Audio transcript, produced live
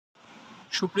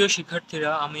সুপ্রিয়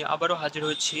শিক্ষার্থীরা, আমি আবারও হাজির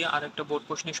হয়েছি আর একটা বোর্ড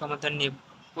প্রশ্নের সমাধান নিয়ে।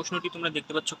 প্রশ্নটি তোমরা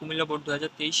দেখতে পাচ্ছ কুমিল্লা বোর্ড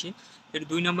 2023-এ এর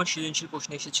 2 নম্বর সৃজনশীল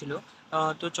প্রশ্ন এসেছিল।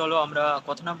 তো চলো আমরা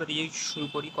কথা না বাড়িয়ে শুরু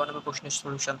করি ক নম্বর প্রশ্নের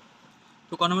সলিউশন।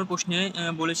 তো ক নম্বর প্রশ্নে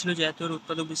বলেছিল যে এত এর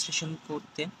উৎপাদক বিশ্লেষণ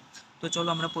করতে। তো চলো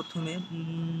আমরা প্রথমে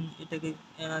এটাকে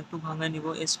একটু ভাঙায় নিব।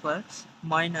 এ স্কোয়ার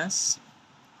মাইনাস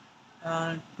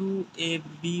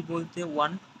 2ab বলতে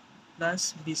 1 প্লাস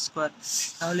বি স্কোয়ার।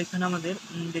 তাহলে এখানে আমাদের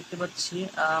দেখতে পাচ্ছি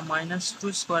 -2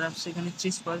 স্কোয়ার আসছে, এখানে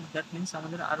 3 স্কোয়ার, দ্যাট মিনস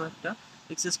আমাদের আরও একটা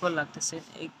এক্স স্কোয়ার লাগতেছে।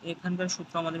 এখানকার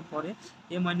সূত্র আমাদের পরে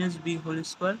এ মাইনাস বি হোল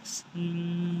স্কোয়ার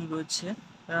রয়েছে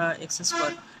x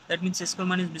square, that means a square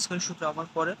minus B square সূত্র আমার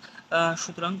পরে।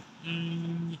 সুতরাং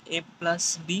এ plus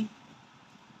B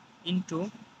into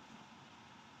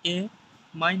A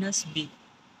minus B,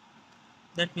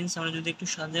 that means আমরা যদি একটু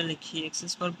সাজিয়ে লিখি x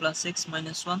square plus x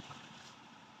minus 1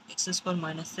 x square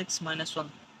minus x minus 1।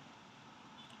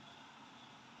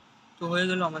 তো হয়ে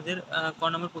গেল আমাদের ক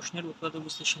নম্বর প্রশ্নের উৎপাদক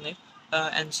বিশ্লেষণের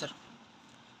অ্যান্সার।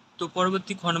 তো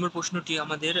পরবর্তী খ নম্বর প্রশ্নটি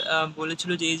আমাদের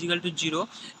বলেছিল যে a = 0,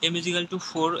 m =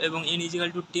 4 এবং n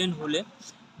 = 10 হলে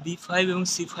b5 এবং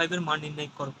c5 এর মান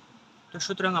নির্ণয় করো। তো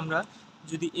সুতরাং আমরা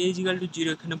যদি a = 0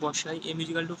 এখানে বসাই, m =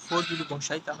 4 যদি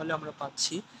বসাই, তাহলে আমরা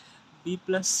পাচ্ছি b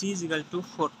 + c =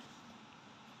 4।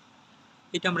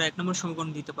 এটা আমরা 1 নম্বর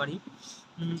সমীকরণ দিতে পারি।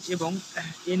 এবং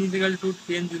n =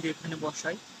 10 যদি এখানে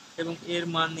বসাই এবং এর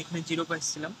মান এখানে 0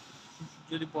 পাইছিলাম,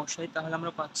 যদি বসাই তাহলে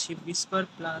আমরা পাচ্ছি b² +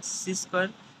 c²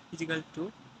 =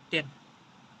 10।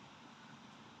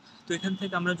 তো এখান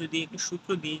থেকে আমরা যদি একটু সূত্র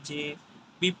দিই যে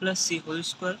b + c whole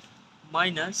square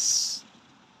minus,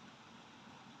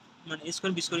 মানে a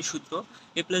স্কোয়ার b স্কোয়ারের সূত্র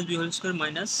a + b whole square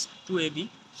minus 2ab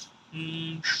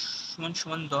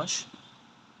সমান 10।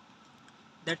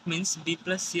 That means B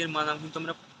plus C এর মান কিন্তু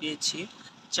আমরা পেয়েছি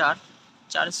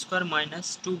 4 স্কোয়ার মাইনাস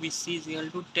 2bc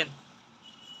 = 10।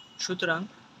 সুতরাং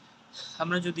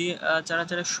আমরা যদি 4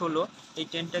 4 16 এই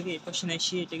 10টাকে এই পাশে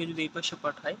নিয়ে এটাকে যদি এই পাশে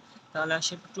পাঠাই তাহলে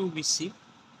আসে 2bc,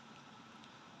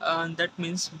 দ্যাট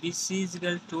মিনস bc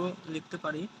লিখতে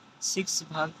পারি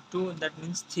 6/2, দ্যাট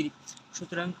মিনস 3।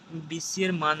 সুতরাং bc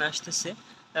এর মান আসতেছে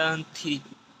 3।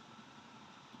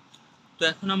 তো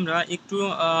এখন আমরা একটু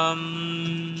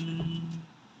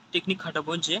টেকনিক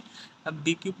খাটাবো যে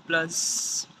b³ plus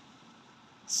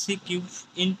c³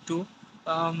 into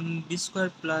b²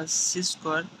 plus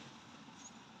c²,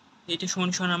 এটা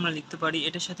সমান আমরা লিখতে পারি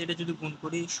এটার সাথে এটা যদি গুণ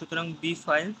করি, সুতরাং b5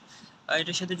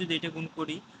 এটার সাথে যদি এটা গুণ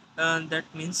করি, that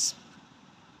means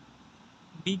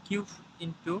b³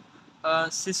 into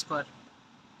c²,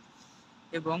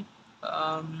 এবং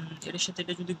এটার সাথে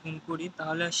এটা যদি গুণ করি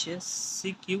তাহলে আসে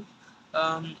c³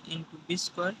 ইন্টু b²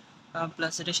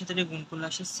 প্লাস এটার সাথে এটা গুণ করলে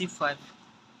আসে c5।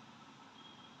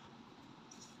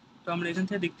 তো আমরা এখান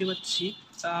থেকে দেখতে পাচ্ছি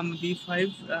b5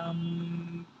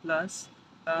 প্লাস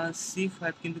c5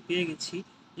 কিন্তু পেয়ে গেছি।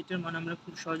 এটার মান আমরা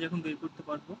খুব সহজে এখন বের করতে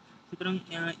পারবো। সুতরাং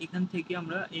এখান থেকে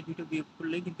আমরা এই দুটো বিয়োগ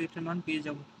করলে কিন্তু এটার মান পেয়ে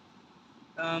যাব।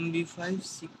 b5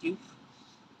 c³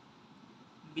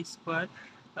 b²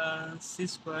 c²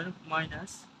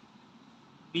 minus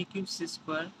b³ c²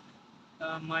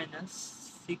 minus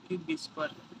c³ b²।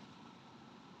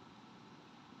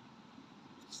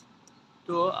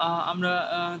 তো আমরা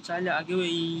চাইলে আগেও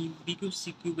এই b³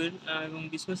 c³ এবং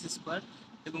b² c²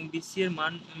 এবং bc এর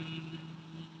মান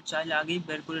চাইলে আগেই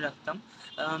বের করে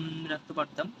রাখতে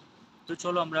পারতাম। তো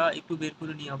চলো আমরা একটু বের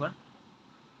করে নিই আবার।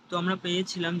 তো আমরা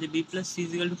পেয়েছিলাম যে b + c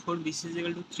 = 4 bc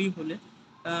 = 3 হলে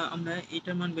আমরা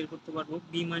এটার মান বের করতে পারবো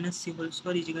b - c whole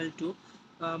square =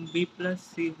 b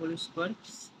 + c whole square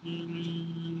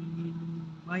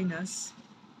minus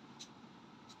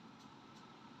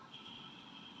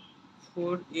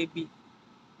 4ab,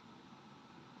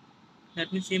 that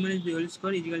means a - b whole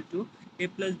square = a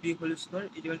 + b whole square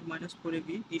 = -4ab।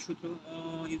 এই সূত্র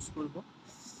ইউজ করব।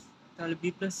 তাহলে b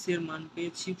 + c এর মান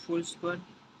পেয়েছি 4 স্কোয়ার,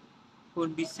 4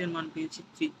 bc এর মান পেয়েছি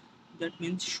 3, দ্যাট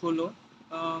মিনস 16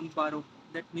 12,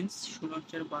 দ্যাট মিনস 16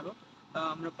 4 12।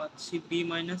 আমরা পাচ্ছি b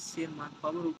 - c এর মান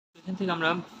পাবো। এখান থেকে আমরা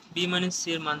b - c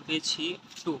এর মান পেয়েছি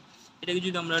 2। এটাকে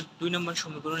যদি আমরা 2 নম্বর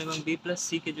সমীকরণ এবং b + c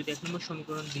কে যদি 1 নম্বর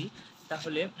সমীকরণ দিই,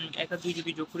 তাহলে 1 আর 2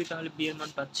 যদি যোগ করি তাহলে b এর মান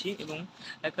পাচ্ছি, এবং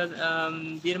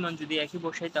b এর মান যদি একই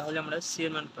বসাই তাহলে আমরা c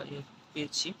এর মান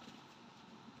পেয়েছি।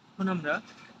 এখন আমরা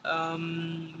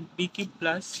b³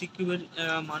 প্লাস c³ এর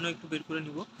মানও একটু বের করে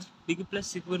নিব। b³ প্লাস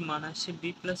c³ এর মান আসে b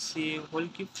 + c whole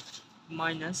cube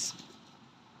minus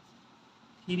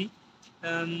 3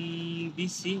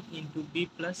 bc into b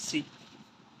 + c,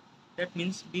 that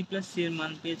means b + c এর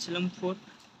মান পেয়েছিলাম 4,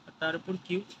 তার উপর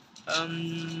কিউব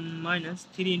মাইনাস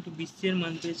 3 ইন্টু bc এর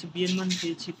মান পেয়েছি, b এর মান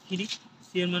পেয়েছি 3,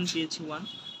 সি এর মান পেয়েছি 1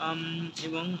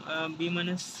 এবং বি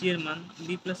মাইনাস সি এর মান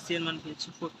বি প্লাস সি এর মান পেয়েছি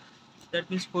 4। দ্যাট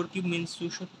মিনস 4 কিউব মিনস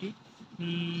 64,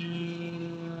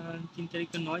 3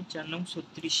 তারিখে 9, 4 9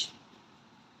 36।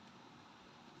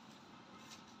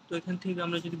 তো এখান থেকে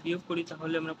আমরা যদি বিয়োগ করি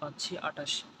তাহলে আমরা পাচ্ছি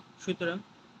 28। সুতরাং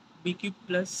বি কিউব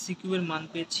প্লাস সি কিউবের মান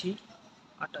পেয়েছি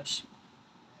 28।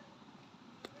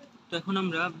 তো এখন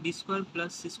আমরা B square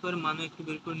plus C square মানও একটু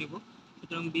বের করে নিব।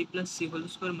 সুতরাং B plus C whole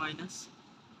square minus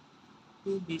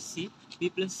 2bc, B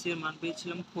plus C এর মান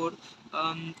পেয়েছিলাম 4,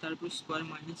 তারপর স্কোয়ার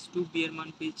মাইনাস 2b এর মান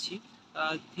পেয়েছি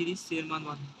 3, সি এর মান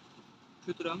 1।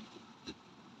 সুতরাং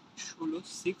 16,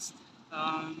 6,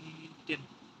 10।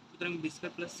 সুতরাং B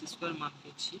square plus C square মান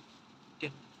পেয়েছি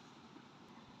 10।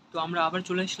 তো আমরা আবার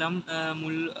চলে আসলাম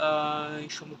মূল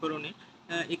সমীকরণে।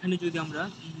 এখানে যদি আমরা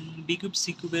বি কিউব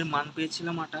সি কিউবের মান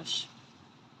পেয়েছিলাম 28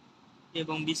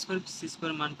 এবং বি স্কোয়ার সি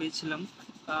স্কোয়ার মান পেয়েছিলাম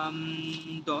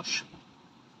 10।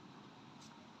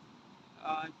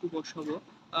 একটু বসাবো।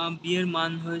 বি এর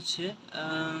মান হয়েছে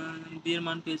বি এর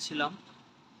মান পেয়েছিলাম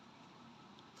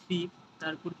 3,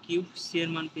 তারপর কিউব সি এর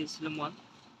মান পেয়েছিলাম 1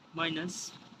 মাইনাস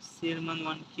সি এর মান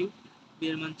 1 কিউব, বি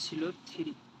এর মান ছিল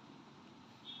 3।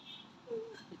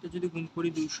 এটা যদি গুণ করি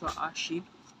 280,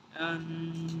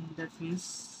 that means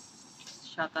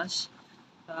 27,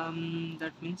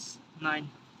 that means 9।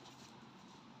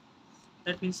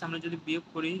 That means আমরা যদি বিয়োগ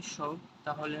করি সব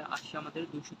তাহলে আসে আমাদের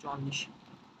 244।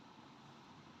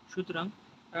 সুতরাং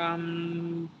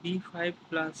B5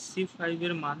 প্লাস C5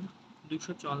 এর মান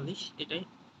 244, এটাই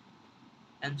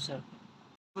অ্যান্সার।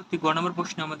 পরবর্তী গ নম্বর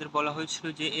প্রশ্নে আমাদের বলা হয়েছিল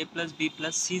যে a plus B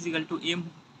plus C is equal two M.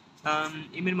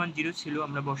 M এর মান 0 ছিল,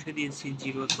 আমরা বসে দিয়েছি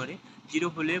 0 করে। 0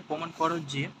 হলে প্রমাণ করো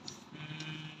যে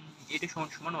এটা সমান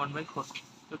সমান 1/4।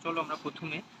 তো চলো আমরা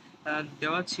প্রথমে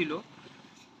দেওয়া ছিল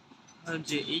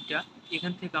যে এইটা,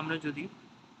 এখান থেকে আমরা যদি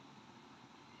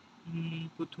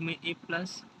প্রথমে a plus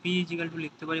B is equal two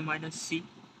লিখতে পারি মাইনাস সি,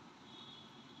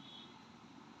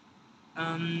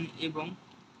 এবং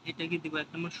এটাকে দেবো 1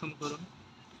 নম্বর সমীকরণ,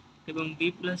 এবং B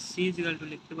plus C is equal two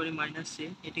লিখতে পারি মাইনাস এ,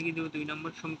 এটাকে দেবো 2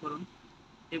 নম্বর সমীকরণ,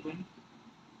 এবং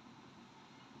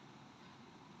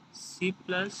সি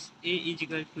প্লাস এ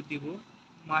ইজিক্যাল টু দিব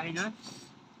মাইনাস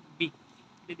বি,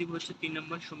 এটা দিব হচ্ছে 3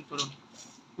 নম্বর সমীকরণ।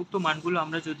 উক্ত মানগুলো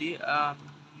আমরা যদি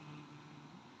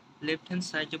লেফট হ্যান্ড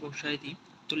সাইডে বসাই দিই,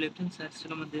 তো লেফট হ্যান্ড সাইড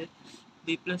ছিল আমাদের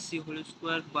B plus C whole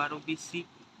square 12bc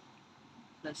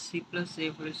plus C plus A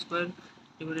whole square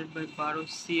divided by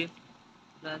 12ca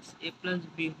plus A plus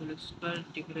B whole square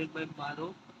divided by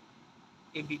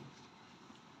 12ab।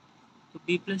 তো b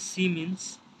plus c means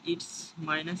it's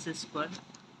minus a square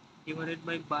divided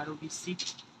by 12bc.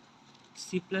 C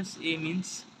plus a means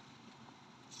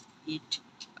it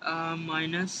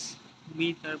minus b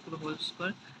তারপর whole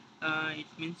square, it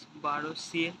means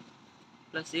 12ca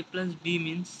plus a plus b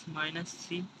means minus c,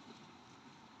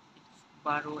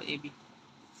 12ab।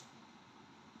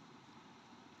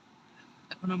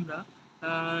 এখন আমরা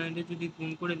এটা যদি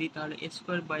গুণ করে দিই তাহলে a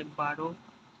square by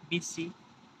 12bc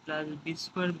plus B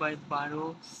square by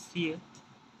 12ca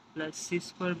plus C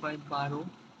square by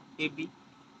 12ab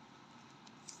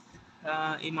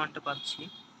এই মানটা পাচ্ছি।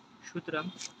 সুতরাং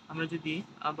আমরা যদি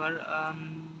আবার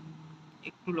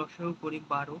একটু লসাগু করি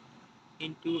 12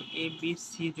 ইন্টু এ বি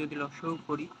সি, যদি লসাগু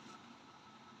করি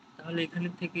তাহলে এখানে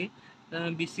থেকে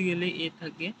বিসি গেলে এ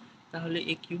থাকে, তাহলে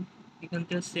এ কিউব, এখান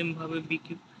থেকে সেমভাবে B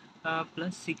cube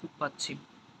plus C cube পাচ্ছি।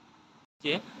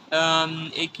 যে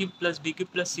এ cube plus B cube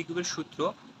plus C কিউবের সূত্র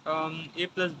এ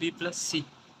plus B plus C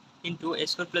into A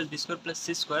square plus B square plus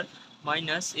C square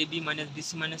minus A B minus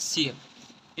BC minus C এ।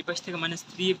 এই পাশ থেকে minus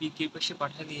 3ab কে এই পাশে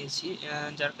পাঠিয়ে দিয়েছি,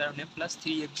 যার কারণে প্লাস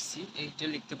 3abc এইটা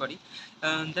লিখতে পারি।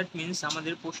 দ্যাট মিনস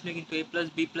আমাদের প্রশ্নে কিন্তু a plus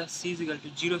B plus C is equal two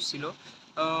 0 ছিল।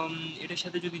 এটার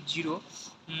সাথে যদি 0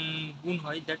 গুণ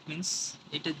হয় দ্যাট মিনস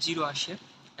এটা 0 আসে,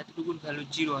 এতটুকুর ভ্যালু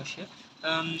 0 আসে,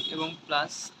 এবং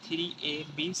প্লাস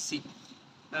 3abc।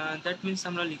 দ্যাট মিনস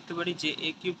আমরা লিখতে পারি যে a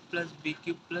cube plus B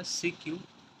cube plus C cube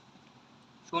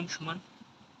সমান সমান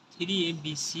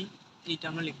 3abc, এইটা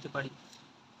আমরা লিখতে পারি।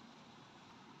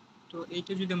 তো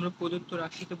এইটা যদি আমরা প্রদত্ত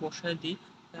রাশিতে বসায় দিই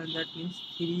that means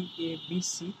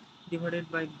 3abc divided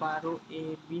by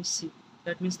 12abc,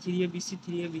 that means 3abc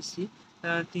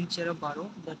 3 4 12,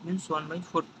 that means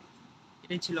 1/4।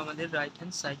 এটাই ছিল আমাদের রাইট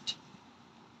হ্যান্ড সাইড।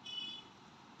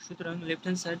 সুতরাং left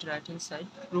hand side right hand side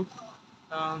proof,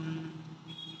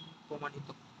 প্রমাণিত।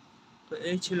 তো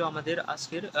এই ছিল আমাদের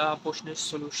আজকের প্রশ্নের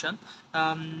সলিউশন।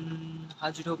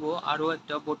 হাজির হব আরও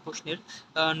একটা বোর্ড প্রশ্নের,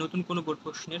 নতুন কোনো বোর্ড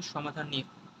প্রশ্নের সমাধান নিয়ে।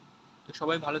 তো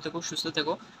সবাই ভালো থেকো, সুস্থ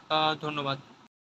থেকো, ধন্যবাদ।